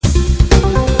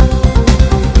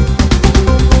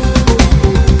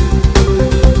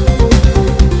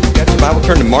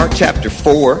chapter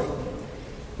 4. We're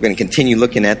going to continue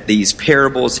looking at these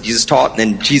parables that Jesus taught, and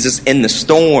then Jesus in the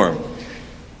storm.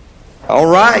 All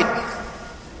right.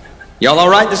 Y'all all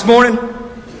right this morning?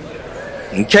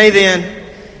 Okay then.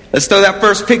 Let's throw that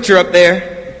first picture up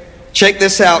there. Check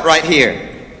this out right here.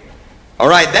 All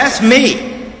right, that's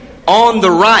me on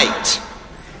the right.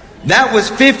 That was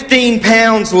 15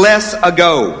 pounds less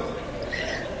ago.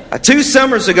 2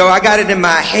 summers ago, I got it in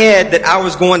my head that I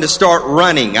was going to start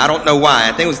running. I don't know why.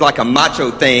 I think it was like a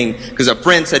macho thing because a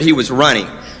friend said he was running.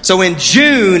 So in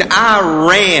June, I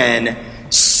ran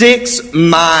 6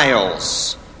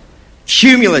 miles.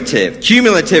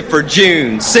 Cumulative for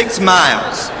June, 6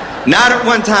 miles. Not at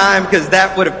one time because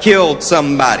that would have killed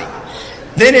somebody.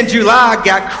 Then in July, I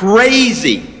got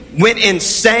crazy, went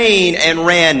insane and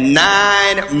ran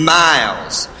 9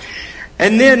 miles.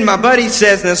 And then my buddy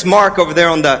says, and this Mark over there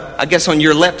on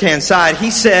your left-hand side, he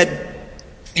said,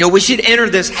 we should enter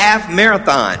this half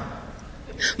marathon.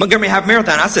 Montgomery half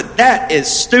marathon. I said, that is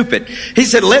stupid. He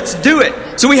said, let's do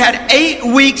it. So we had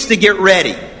 8 weeks to get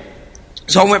ready.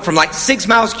 So I went from 6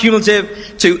 miles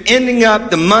cumulative to ending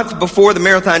up the month before the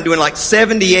marathon doing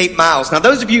 78 miles. Now,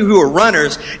 those of you who are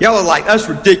runners, y'all are like, that's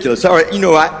ridiculous. All right,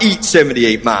 I eat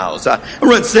 78 miles. I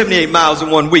run 78 miles in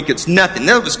 1 week. It's nothing.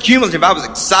 That was cumulative. I was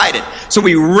excited. So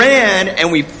we ran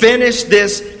and we finished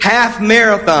this half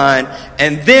marathon.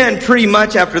 And then pretty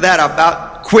much after that, I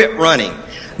about quit running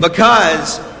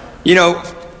because,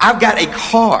 I've got a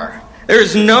car.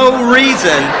 There's no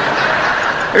reason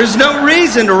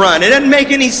to run. It doesn't make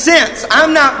any sense.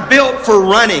 I'm not built for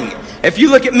running. If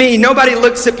you look at me, nobody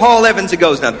looks at Paul Evans and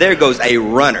goes, now there goes a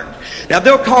runner. Now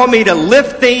they'll call me to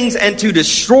lift things and to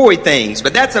destroy things,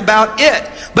 but that's about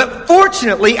it. But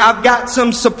fortunately, I've got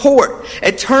some support.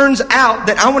 It turns out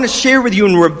that I want to share with you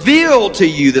and reveal to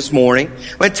you this morning,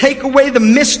 I'm going to take away the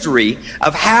mystery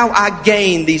of how I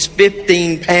gained these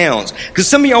 15 pounds. Because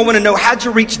some of y'all want to know, how'd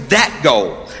you reach that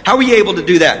goal? How are you able to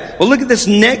do that? Well, look at this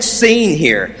next scene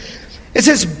here. It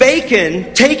says,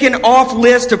 bacon taken off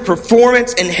list of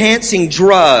performance-enhancing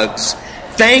drugs.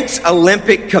 Thanks,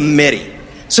 Olympic Committee.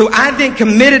 So I then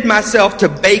committed myself to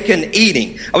bacon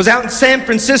eating. I was out in San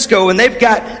Francisco, and they've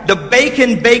got the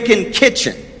Bacon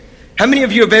Kitchen. How many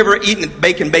of you have ever eaten at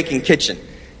Bacon Kitchen?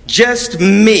 Just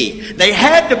me. They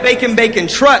had the bacon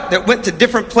truck that went to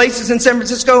different places in San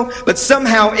Francisco, but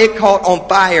somehow it caught on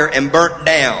fire and burnt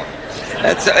down.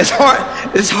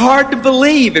 It's hard to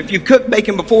believe. If you cooked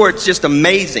bacon before, it's just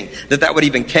amazing that would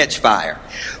even catch fire.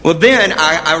 Well, then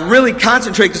I really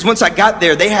concentrated because once I got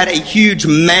there, they had a huge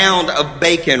mound of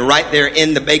bacon right there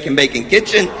in the Bacon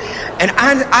Kitchen. And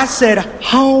I said,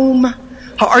 home,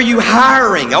 are you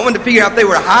hiring? I wanted to figure out if they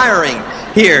were hiring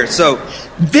here. So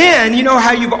then, you know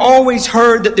how you've always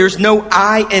heard that there's no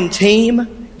I in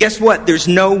team? Guess what? There's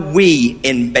no we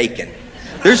in bacon.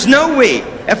 There's no we.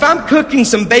 If I'm cooking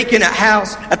some bacon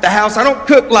at the house, I don't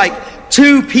cook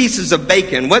 2 pieces of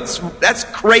bacon. That's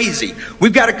crazy.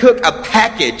 We've got to cook a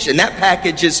package, and that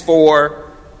package is for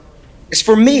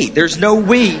me. There's no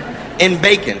we in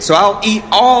bacon. So I'll eat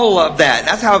all of that.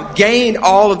 That's how I've gained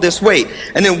all of this weight.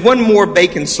 And then one more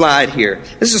bacon slide here.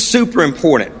 This is super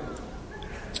important.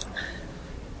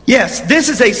 Yes, this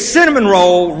is a cinnamon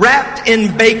roll wrapped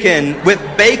in bacon with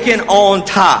bacon on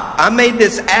top. I made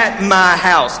this at my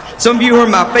house. Some of you who are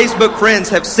my Facebook friends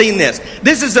have seen this.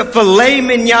 This is a filet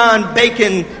mignon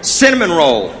bacon cinnamon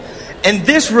roll. And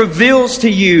this reveals to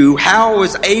you how I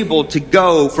was able to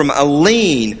go from a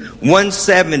lean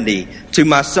 170 to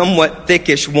my somewhat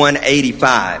thickish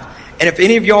 185. And if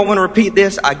any of y'all want to repeat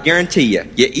this, I guarantee you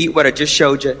eat what I just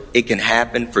showed you, it can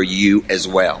happen for you as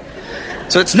well.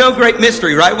 So it's no great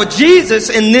mystery, right? Well, Jesus,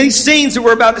 in these scenes that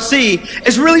we're about to see,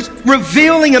 is really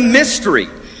revealing a mystery.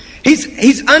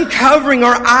 He's uncovering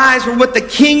our eyes for what the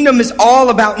kingdom is all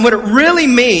about and what it really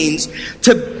means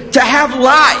to have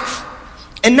life.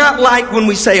 And not like when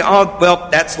we say, oh, well,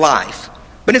 that's life.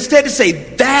 But instead to say,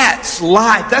 that's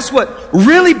life. That's what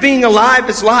really being alive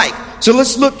is like. So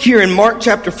let's look here in Mark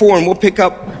chapter 4, and we'll pick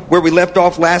up where we left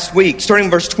off last week, starting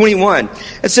in verse 21.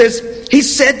 It says, he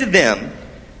said to them,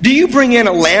 do you bring in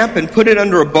a lamp and put it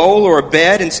under a bowl or a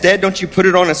bed? Instead, don't you put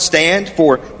it on a stand?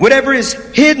 For whatever is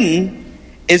hidden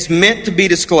is meant to be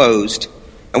disclosed,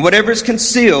 and whatever is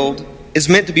concealed is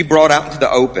meant to be brought out into the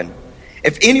open.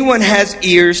 If anyone has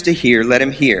ears to hear, let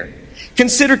him hear.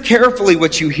 Consider carefully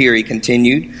what you hear, he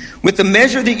continued. With the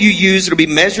measure that you use, it will be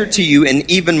measured to you and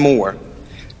even more.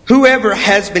 Whoever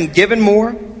has been given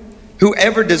more,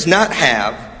 whoever does not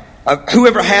have,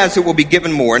 whoever has, it will be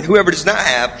given more, and whoever does not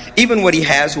have, even what he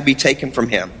has will be taken from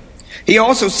him. He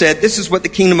also said, this is what the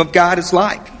kingdom of God is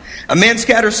like. A man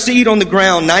scatters seed on the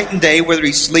ground night and day, whether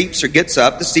he sleeps or gets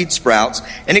up, the seed sprouts,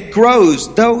 and it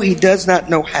grows, though he does not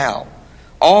know how.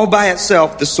 All by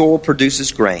itself the soil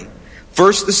produces grain.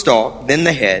 First the stalk, then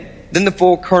the head, then the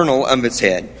full kernel of its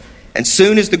head. And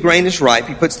soon as the grain is ripe,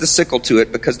 he puts the sickle to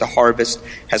it because the harvest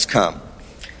has come.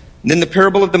 Then the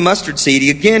parable of the mustard seed, he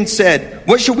again said,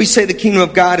 what shall we say the kingdom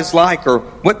of God is like? Or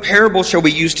what parable shall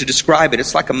we use to describe it?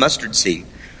 It's like a mustard seed,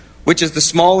 which is the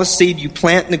smallest seed you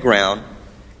plant in the ground.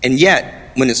 And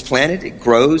yet, when it's planted, it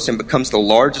grows and becomes the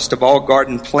largest of all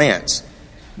garden plants,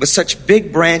 with such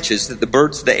big branches that the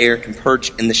birds of the air can perch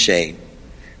in the shade.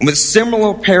 And with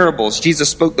similar parables, Jesus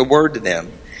spoke the word to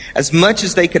them, as much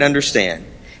as they could understand.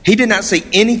 He did not say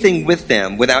anything with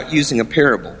them without using a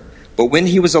parable. But when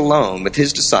he was alone with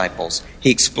his disciples,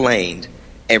 he explained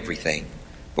everything.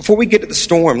 Before we get to the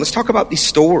storm, let's talk about these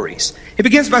stories. He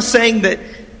begins by saying that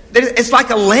it's like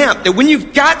a lamp, that when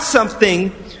you've got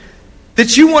something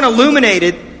that you want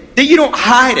illuminated, that you don't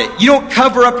hide it. You don't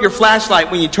cover up your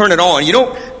flashlight when you turn it on. You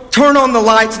don't turn on the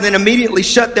lights and then immediately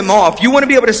shut them off. You want to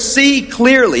be able to see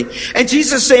clearly. And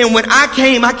Jesus is saying, when I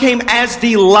came as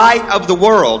the light of the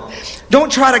world. Don't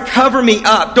try to cover me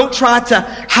up. Don't try to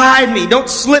hide me. Don't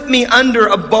slip me under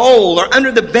a bowl or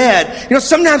under the bed. You know,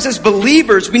 sometimes as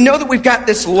believers, we know that we've got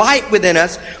this light within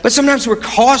us, but sometimes we're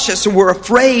cautious and we're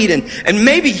afraid. And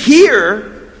maybe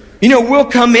here, you know, we'll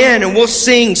come in and we'll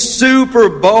sing super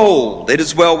bold, "It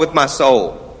is well with my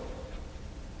soul."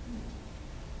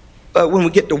 But when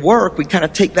we get to work, we kind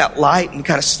of take that light and we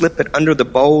kind of slip it under the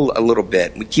bowl a little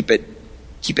bit. And we keep it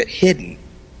hidden.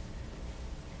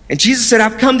 And Jesus said,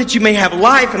 I've come that you may have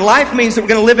life. And life means that we're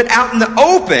going to live it out in the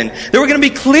open. That we're going to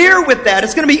be clear with that.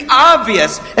 It's going to be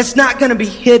obvious. It's not going to be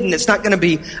hidden. It's not going to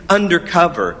be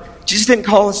undercover. Jesus didn't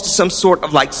call us to some sort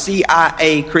of like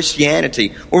CIA Christianity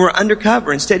where we're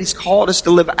undercover. Instead, he's called us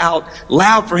to live out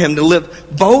loud for him, to live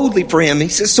boldly for him. He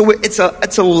says, so it's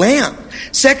a lamp.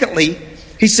 Secondly,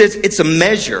 he says it's a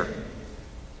measure.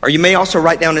 Or you may also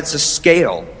write down it's a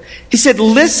scale. He said,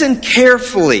 listen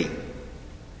carefully.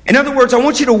 In other words, I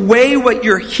want you to weigh what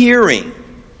you're hearing.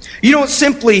 You don't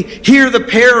simply hear the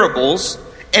parables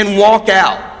and walk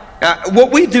out.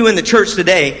 What we do in the church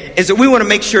today is that we want to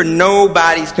make sure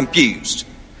nobody's confused.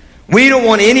 We don't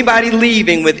want anybody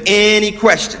leaving with any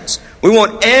questions. We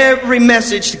want every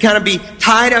message to kind of be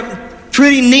tied up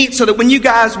pretty neat so that when you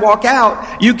guys walk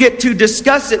out, you get to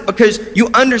discuss it because you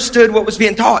understood what was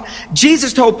being taught.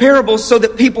 Jesus told parables so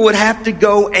that people would have to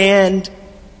go and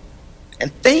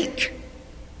think.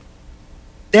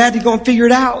 They had to go and figure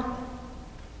it out.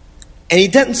 And he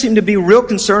doesn't seem to be real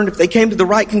concerned if they came to the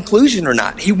right conclusion or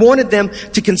not. He wanted them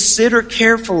to consider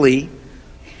carefully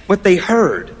what they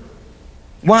heard.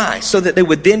 Why? So that they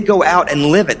would then go out and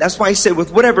live it. That's why he said,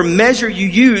 with whatever measure you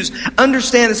use,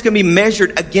 understand it's going to be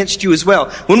measured against you as well.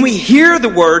 When we hear the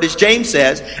word, as James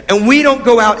says, and we don't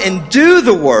go out and do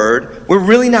the word, we're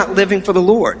really not living for the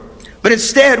Lord. But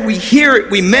instead, we hear it,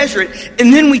 we measure it,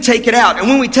 and then we take it out. And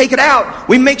when we take it out,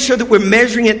 we make sure that we're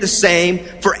measuring it the same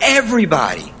for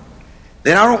everybody.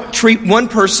 That I don't treat one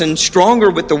person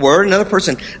stronger with the word, another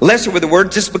person lesser with the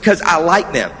word, just because I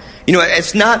like them. You know,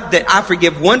 it's not that I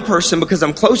forgive one person because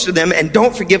I'm close to them and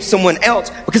don't forgive someone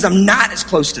else because I'm not as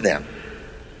close to them.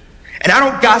 And I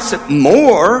don't gossip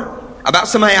more about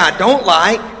somebody I don't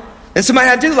like than somebody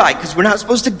I do like, because we're not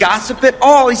supposed to gossip at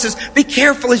all. He says, be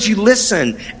careful as you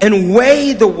listen and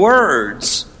weigh the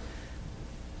words.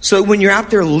 So when you're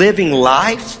out there living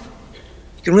life,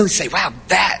 you can really say, wow,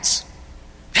 that's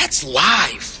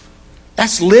life.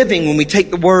 That's living when we take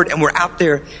the word and we're out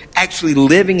there actually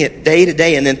living it day to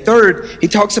day. And then third, he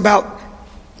talks about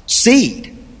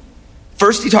seed.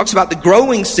 First, he talks about the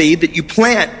growing seed that you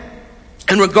plant.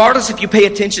 And regardless if you pay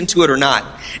attention to it or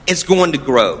not, it's going to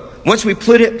grow. Once we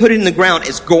put it in the ground,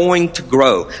 it's going to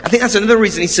grow. I think that's another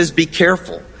reason he says be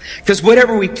careful. Because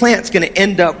whatever we plant is going to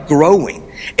end up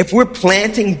growing. If we're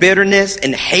planting bitterness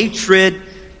and hatred,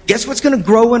 guess what's going to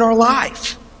grow in our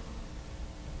life?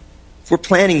 If we're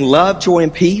planting love, joy,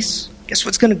 and peace, guess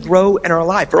what's going to grow in our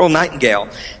life? Earl Nightingale,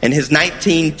 in his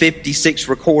 1956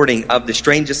 recording of The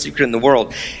Strangest Secret in the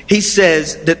World, he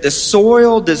says that the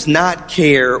soil does not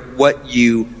care what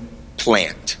you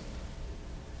plant.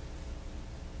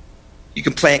 You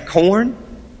can plant corn,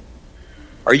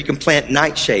 or you can plant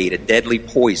nightshade, a deadly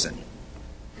poison.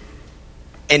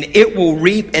 And it will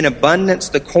reap in abundance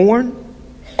the corn,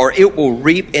 or it will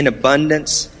reap in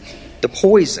abundance the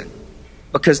poison.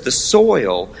 Because the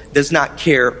soil does not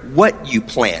care what you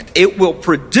plant. It will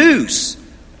produce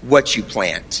what you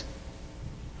plant,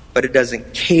 but it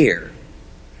doesn't care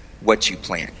what you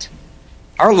plant.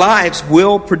 Our lives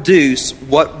will produce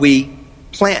what we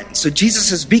plant. So Jesus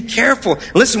says, be careful.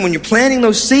 Listen, when you're planting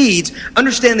those seeds,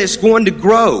 understand that it's going to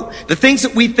grow. The things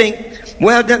that we think,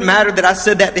 well, it doesn't matter that I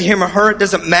said that to him or her. It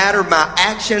doesn't matter my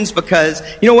actions because,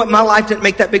 you know what, my life didn't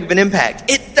make that big of an impact.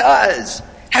 It does. It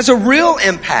has a real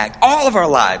impact. All of our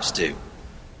lives do.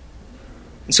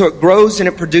 And so it grows and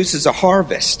it produces a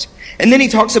harvest. And then he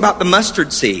talks about the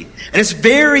mustard seed. And it's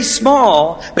very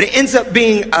small, but it ends up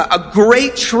being a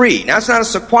great tree. Now, it's not a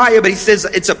sequoia, but he says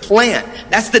it's a plant.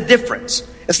 That's the difference.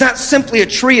 It's not simply a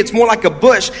tree. It's more like a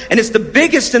bush. And it's the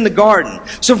biggest in the garden.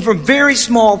 So from very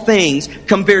small things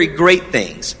come very great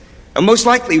things. And most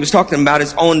likely he was talking about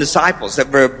his own disciples that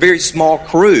were a very small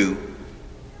crew.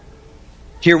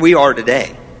 Here we are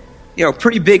today. You know,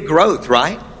 pretty big growth,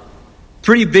 right?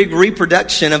 Pretty big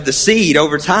reproduction of the seed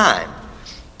over time.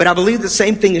 But I believe the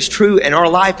same thing is true in our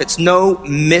life. It's no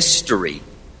mystery.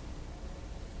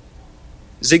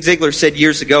 Zig Ziglar said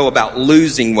years ago about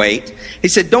losing weight. He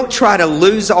said, don't try to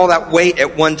lose all that weight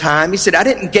at one time. He said, I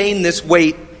didn't gain this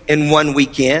weight in one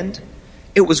weekend.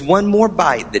 It was one more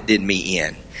bite that did me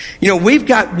in. You know, we've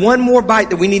got one more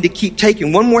bite that we need to keep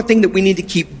taking. One more thing that we need to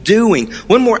keep doing.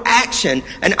 One more action.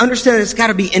 And understand that it's got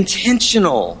to be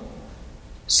intentional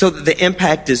so that the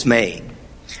impact is made.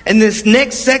 And this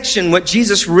next section, what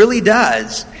Jesus really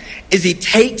does is he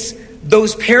takes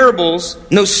those parables,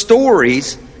 those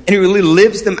stories, and he really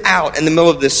lives them out in the middle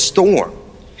of this storm.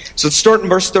 So let's start in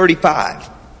verse 35.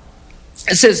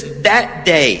 It says, that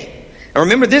day. Now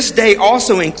remember, this day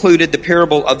also included the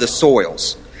parable of the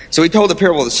soils. So he told the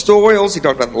parable of the soils. He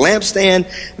talked about the lampstand,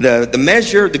 the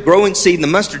measure, the growing seed, and the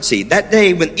mustard seed. That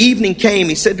day, when evening came,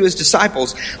 he said to his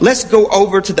disciples, let's go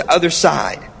over to the other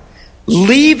side.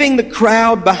 Leaving the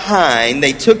crowd behind,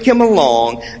 they took him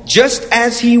along just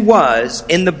as he was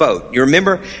in the boat. You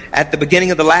remember at the beginning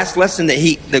of the last lesson that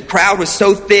the crowd was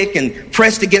so thick and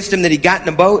pressed against him that he got in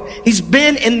the boat. He's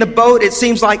been in the boat, it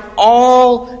seems like,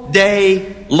 all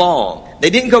day long.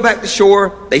 They didn't go back to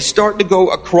shore. They start to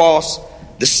go across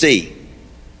the sea.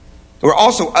 There were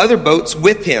also other boats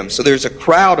with him, so there's a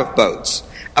crowd of boats.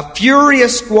 A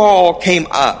furious squall came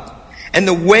up, and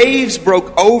the waves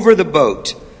broke over the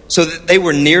boat, so that they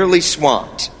were nearly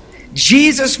swamped.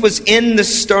 Jesus was in the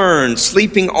stern,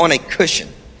 sleeping on a cushion.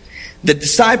 The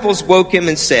disciples woke him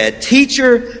and said,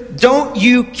 Teacher, don't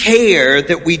you care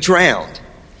that we drowned?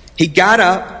 He got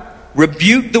up,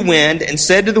 rebuked the wind, and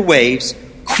said to the waves,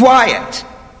 Quiet,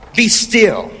 be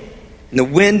still. And the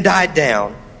wind died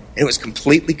down, and it was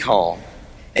completely calm.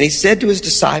 And he said to his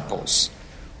disciples,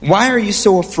 Why are you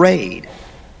so afraid?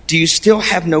 Do you still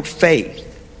have no faith?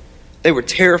 They were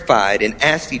terrified and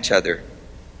asked each other,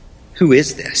 Who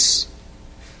is this?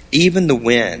 Even the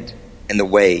wind and the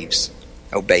waves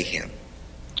obey him.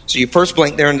 So your first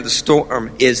blank there under the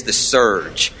storm is the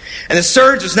surge. And the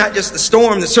surge is not just the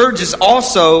storm. The surge is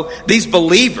also these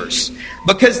believers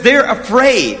because they're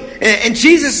afraid. And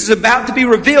Jesus is about to be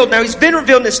revealed. Now, he's been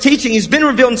revealed in his teaching. He's been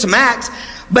revealed in some Acts.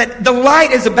 But the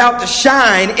light is about to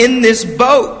shine in this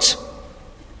boat.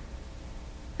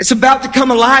 It's about to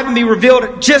come alive and be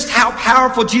revealed just how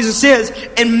powerful Jesus is.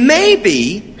 And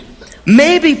maybe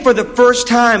for the first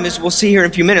time, as we'll see here in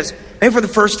a few minutes, maybe for the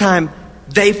first time,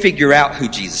 they figure out who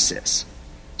Jesus is.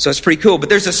 So it's pretty cool. But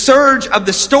there's a surge of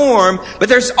the storm, but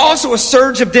there's also a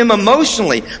surge of them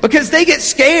emotionally because they get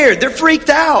scared. They're freaked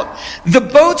out. The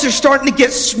boats are starting to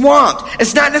get swamped.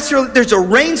 It's not necessarily that there's a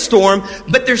rainstorm,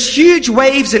 but there's huge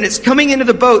waves and it's coming into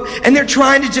the boat and they're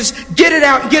trying to just get it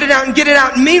out and get it out and get it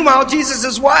out. And meanwhile, Jesus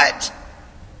is what?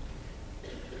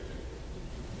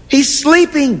 He's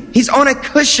sleeping. He's on a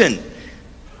cushion.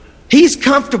 He's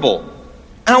comfortable.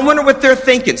 And I wonder what they're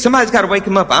thinking. Somebody's got to wake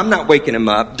him up. I'm not waking him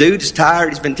up. Dude is tired.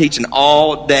 He's been teaching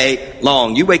all day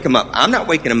long. You wake him up. I'm not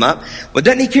waking him up. Well,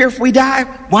 doesn't he care if we die?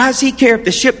 Why does he care if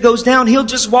the ship goes down? He'll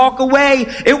just walk away.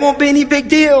 It won't be any big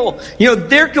deal. You know,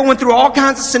 they're going through all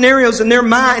kinds of scenarios in their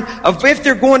mind of if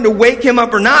they're going to wake him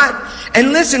up or not.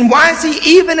 And listen, why is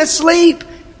he even asleep?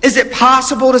 Is it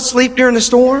possible to sleep during the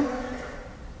storm?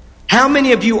 How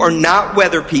many of you are not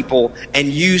weather people and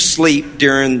you sleep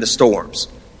during the storms?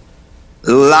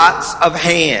 Lots of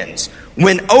hands.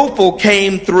 When Opal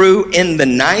came through in the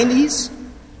 90s,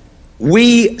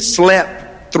 we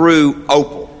slept through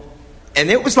Opal.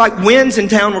 And it was like winds in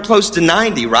town were close to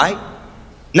 90, right?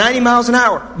 90 miles an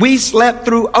hour. We slept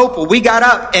through Opal. We got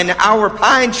up and our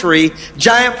pine tree,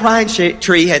 giant pine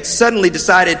tree, had suddenly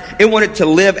decided it wanted to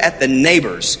live at the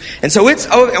neighbors. And so it's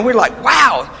over, and we're like,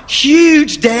 wow,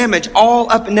 huge damage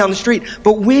all up and down the street.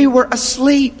 But we were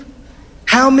asleep.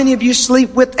 How many of you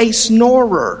sleep with a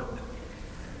snorer?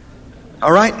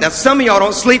 All right. Now, some of y'all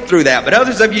don't sleep through that, but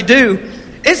others of you do.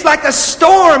 It's like a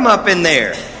storm up in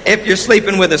there if you're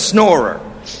sleeping with a snorer.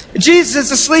 Jesus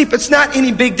is asleep. It's not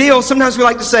any big deal. Sometimes we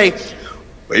like to say,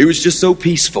 well, he was just so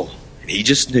peaceful. And he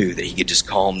just knew that he could just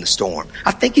calm the storm.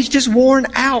 I think he's just worn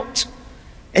out.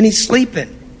 And he's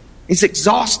sleeping. He's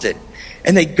exhausted.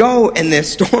 And they go and the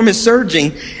storm is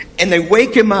surging. And they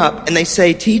wake him up and they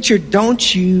say, teacher,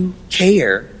 don't you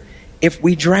care if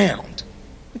we drowned?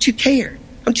 Don't you care?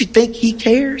 Don't you think he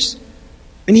cares?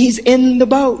 And he's in the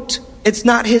boat. It's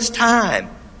not his time.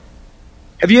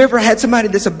 Have you ever had somebody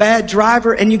that's a bad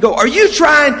driver and you go, are you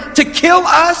trying to kill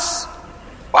us?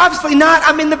 Well, obviously not.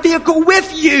 I'm in the vehicle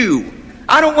with you.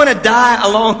 I don't want to die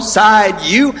alongside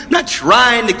you. I'm not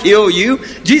trying to kill you.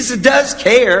 Jesus does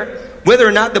care whether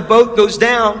or not the boat goes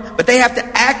down, but they have to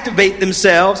activate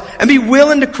themselves and be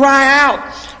willing to cry out.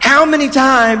 How many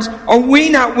times are we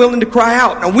not willing to cry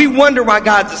out? And we wonder why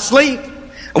God's asleep.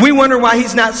 And we wonder why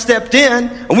he's not stepped in.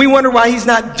 And we wonder why he's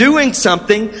not doing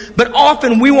something. But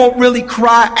often we won't really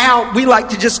cry out. We like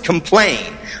to just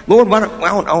complain. Lord, I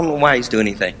don't know why he's doing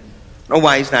anything. I don't know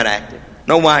why he's not active. I don't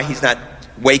know why he's not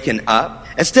waking up.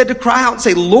 Instead to cry out and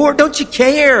say, Lord, don't you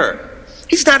care?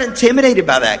 He's not intimidated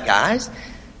by that, guys.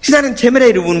 He's not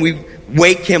intimidated when we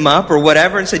wake him up or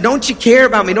whatever and say, don't you care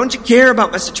about me? Don't you care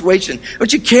about my situation?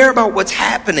 Don't you care about what's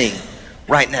happening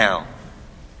right now?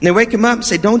 And they wake him up and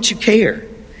say, don't you care?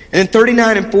 And then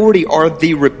 39 and 40 are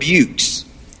the rebukes.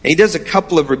 And he does a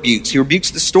couple of rebukes. He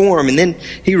rebukes the storm and then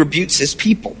he rebukes his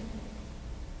people.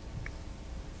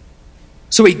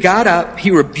 So he got up, he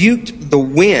rebuked the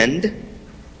wind,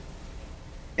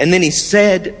 and then he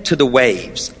said to the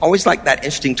waves. I always like that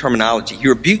interesting terminology. He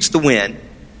rebukes the wind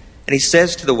and he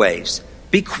says to the waves,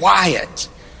 be quiet,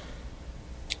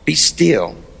 be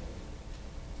still.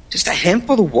 Just a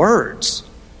handful of words.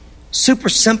 Super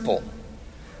simple.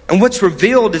 And what's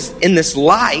revealed is in this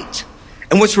light,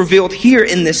 and what's revealed here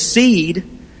in this seed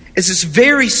is it's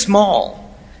very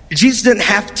small. Jesus didn't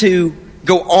have to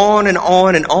go on and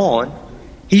on and on.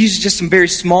 He used just some very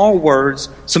small words,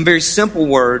 some very simple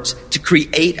words to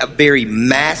create a very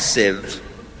massive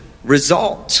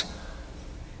result.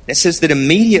 It says that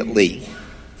immediately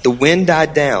the wind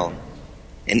died down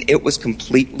and it was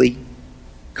completely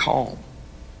calm.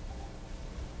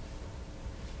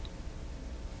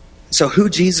 So who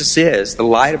Jesus is, the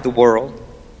light of the world,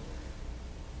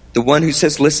 the one who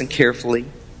says, listen carefully,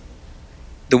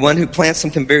 the one who plants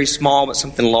something very small but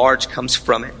something large comes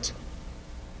from it.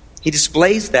 He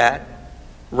displays that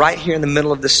right here in the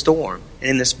middle of the storm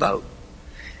and in this boat.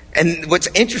 And what's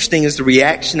interesting is the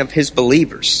reaction of his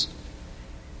believers.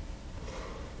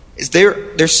 Is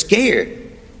they're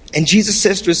scared. And Jesus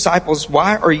says to his disciples,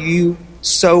 why are you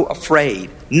so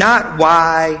afraid? Not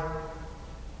why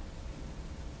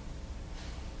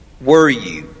were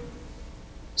you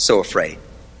so afraid?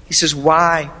 He says,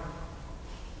 why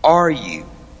are you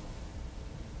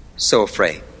so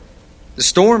afraid? The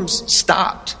storm's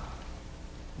stopped.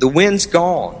 The wind's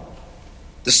gone.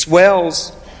 The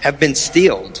swells have been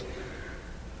stilled.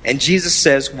 And Jesus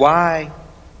says, why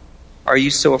are you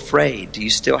so afraid? Do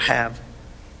you still have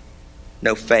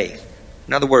no faith?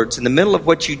 In other words, in the middle of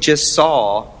what you just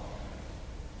saw,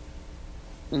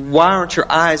 why aren't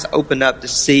your eyes opened up to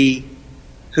see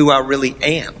who I really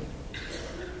am?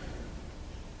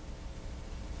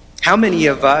 How many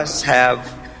of us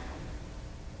have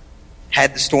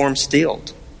had the storm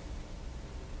stilled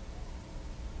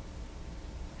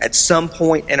at some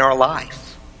point in our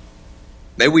life?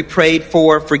 Maybe we prayed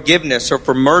for forgiveness or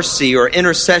for mercy or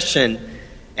intercession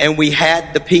and we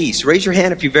had the peace. Raise your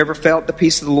hand if you've ever felt the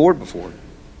peace of the Lord before.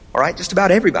 All right, just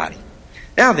about everybody.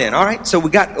 Now then, all right, so we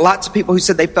got lots of people who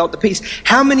said they felt the peace.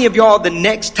 How many of y'all, the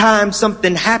next time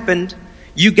something happened,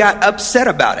 you got upset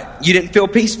about it? You didn't feel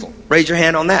peaceful? Raise your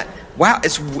hand on that. Wow,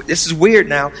 this is weird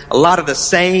now. A lot of the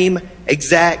same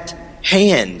exact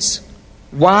hands.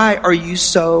 Why are you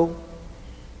so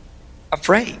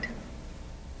afraid?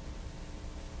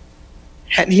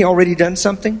 Hadn't he already done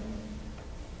something?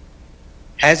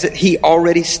 Hasn't he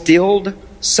already stilled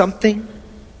something?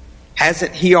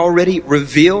 Hasn't he already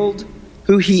revealed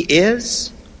who he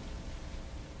is?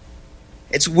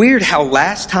 It's weird how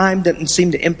last time didn't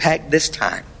seem to impact this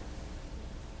time.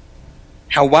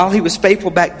 How while he was faithful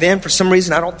back then, for some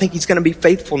reason, I don't think he's going to be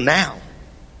faithful now.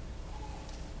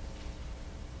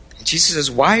 And Jesus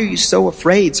says, why are you so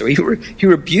afraid? So he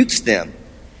rebukes them.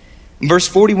 Verse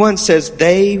 41 says,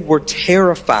 they were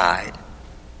terrified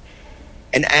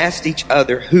and asked each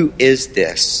other, who is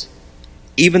this?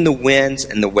 Even the winds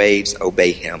and the waves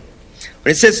obey him.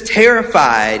 When it says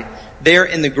terrified there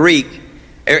in the Greek,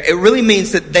 it really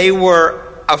means that they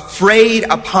were afraid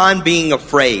upon being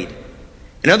afraid.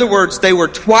 In other words, they were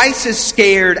twice as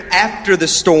scared after the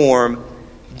storm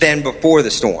than before the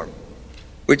storm.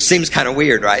 which seems kind of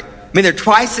weird, right? I mean, they're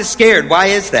twice as scared. Why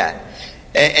is that?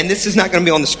 And this is not going to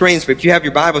be on the screens, but if you have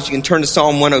your Bibles, you can turn to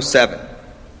Psalm 107.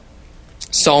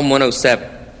 Psalm 107.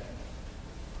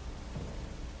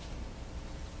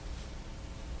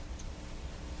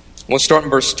 We'll start in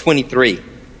verse 23.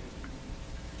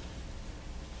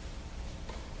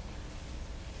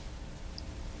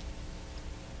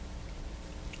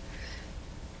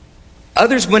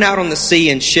 Others went out on the sea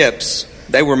in ships.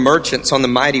 They were merchants on the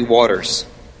mighty waters.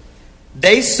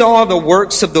 They saw the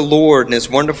works of the Lord and his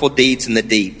wonderful deeds in the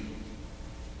deep.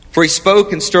 For he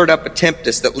spoke and stirred up a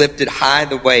tempest that lifted high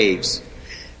the waves.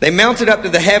 They mounted up to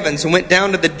the heavens and went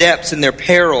down to the depths in their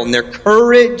peril, and their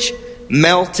courage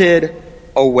melted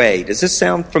away. Does this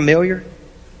sound familiar?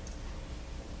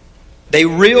 They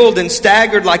reeled and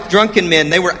staggered like drunken men.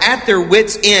 They were at their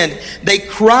wits' end. They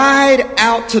cried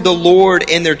out to the Lord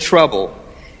in their trouble,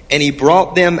 and he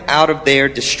brought them out of their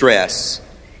distress.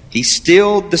 He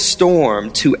stilled the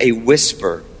storm to a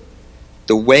whisper.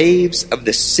 The waves of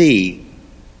the sea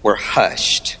were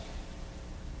hushed.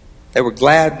 They were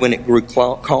glad when it grew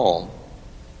calm,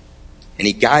 and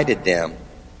he guided them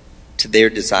to their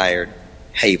desired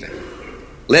haven.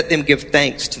 Let them give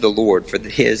thanks to the Lord for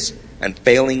his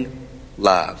unfailing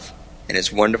love and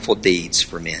his wonderful deeds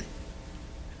for men.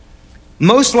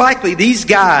 Most likely, these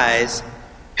guys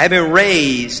have been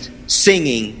raised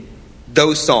singing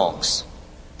those songs,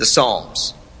 the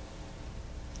Psalms.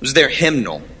 It was their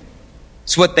hymnal.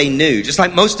 It's what they knew. Just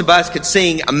like most of us could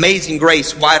sing Amazing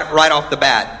Grace right off the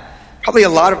bat. Probably a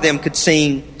lot of them could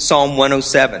sing Psalm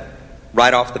 107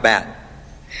 right off the bat.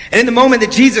 And in the moment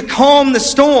that Jesus calmed the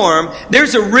storm,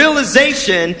 there's a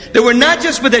realization that we're not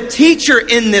just with a teacher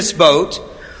in this boat.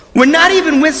 We're not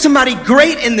even with somebody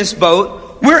great in this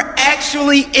boat. We're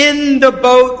actually in the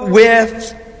boat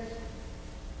with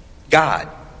God.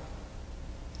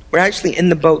 We're actually in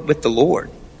the boat with the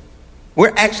Lord.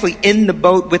 We're actually in the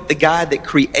boat with the God that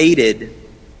created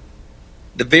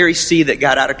the very sea that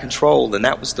got out of control, and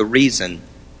that was the reason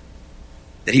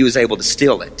that he was able to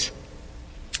still it.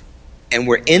 And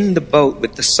we're in the boat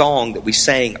with the song that we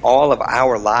sang all of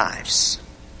our lives.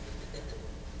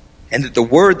 And that the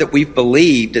word that we've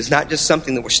believed is not just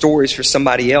something that were stories for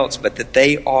somebody else, but that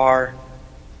they are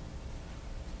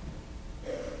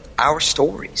our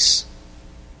stories.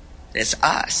 It's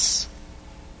us.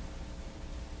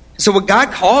 So what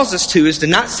God calls us to is to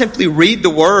not simply read the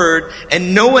word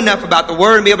and know enough about the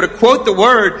word and be able to quote the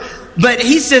word, but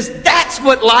he says that's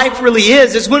what life really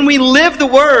is when we live the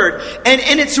word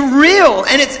and it's real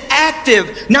and it's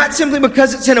active, not simply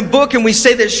because it's in a book and we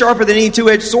say that it's sharper than any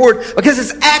two-edged sword, because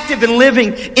it's active and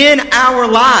living in our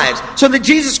lives so that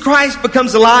Jesus Christ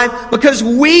becomes alive because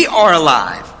we are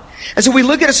alive. And so we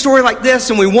look at a story like this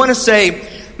and we want to say,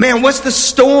 man, what's the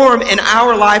storm in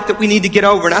our life that we need to get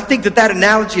over? And I think that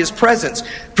analogy is present.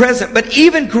 But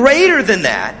even greater than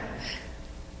that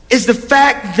is the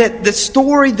fact that the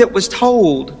story that was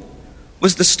told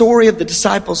was the story of the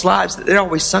disciples' lives that they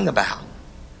always sung about.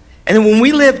 And then when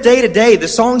we live day to day, the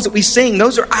songs that we sing,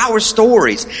 those are our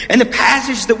stories. And the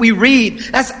passage that we read,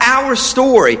 that's our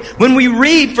story. When we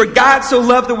read, for God so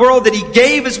loved the world that he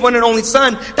gave his one and only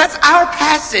son, that's our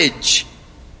passage.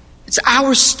 It's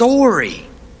our story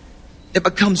that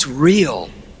becomes real.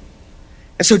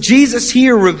 And so Jesus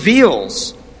here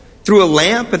reveals through a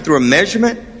lamp and through a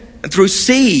measurement and through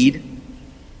seed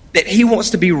that he wants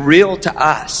to be real to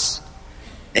us.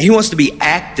 And he wants to be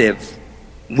active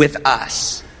with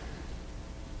us.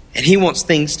 And he wants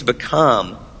things to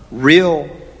become real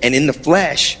and in the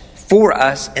flesh for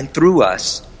us and through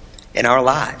us in our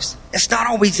lives. It's not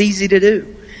always easy to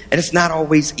do. And it's not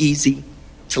always easy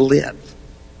to live.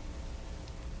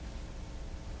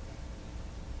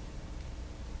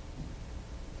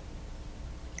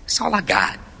 That's all I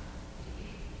got.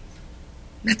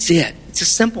 That's it. It's a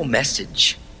simple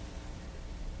message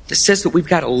that says that we've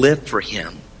got to live for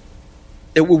him.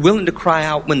 That we're willing to cry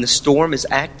out when the storm is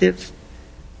active.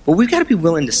 But we've got to be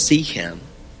willing to see him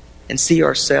and see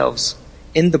ourselves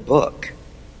in the book.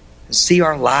 And see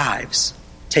our lives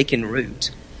taking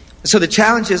root. And so the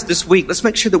challenge is this week, let's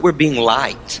make sure that we're being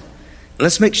light. And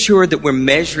let's make sure that we're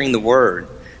measuring the word.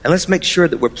 And let's make sure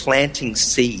that we're planting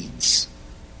seeds.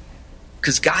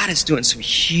 Because God is doing some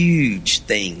huge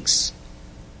things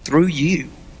through you,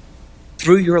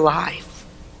 through your life,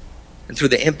 and through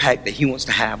the impact that he wants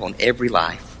to have on every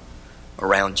life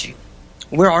around you.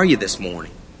 Where are you this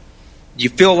morning? Do you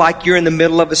feel like you're in the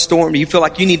middle of a storm? Do you feel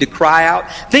like you need to cry out?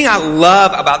 The thing I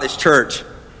love about this church,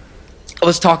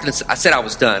 I said I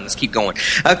was done. Let's keep going.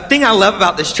 The thing I love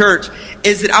about this church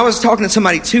is that I was talking to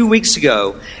somebody 2 weeks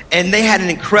ago, and they had an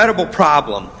incredible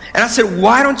problem. And I said,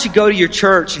 why don't you go to your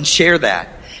church and share that?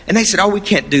 And they said, oh, we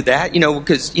can't do that,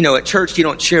 because, at church you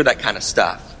don't share that kind of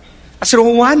stuff. I said,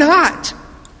 well, why not? And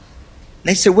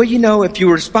they said, well, if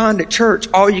you respond at church,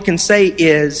 all you can say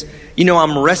is,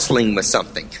 I'm wrestling with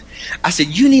something. I said,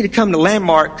 you need to come to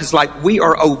Landmark because we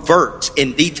are overt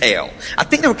in detail. I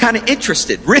think they were kind of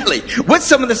interested, really. What's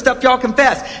some of the stuff y'all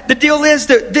confess? The deal is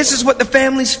that this is what the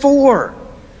family's for.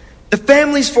 The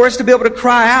family's for us to be able to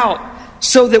cry out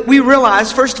so that we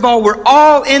realize, first of all, we're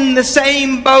all in the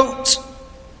same boat.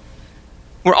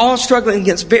 We're all struggling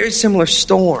against very similar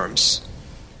storms.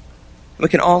 We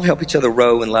can all help each other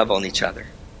row and love on each other.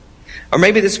 Or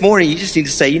maybe this morning you just need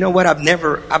to say, you know what, I've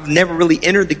never really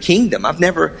entered the kingdom. I've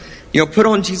never, put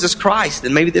on Jesus Christ.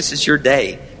 And maybe this is your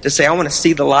day to say, I want to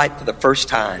see the light for the first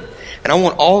time. And I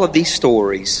want all of these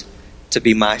stories to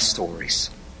be my stories.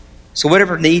 So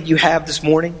whatever need you have this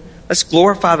morning, let's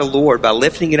glorify the Lord by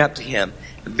lifting it up to Him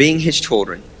and being His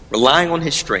children, relying on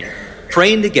His strength,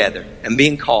 praying together, and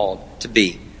being called to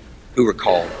be who we're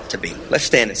called to be. Let's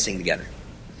stand and sing together.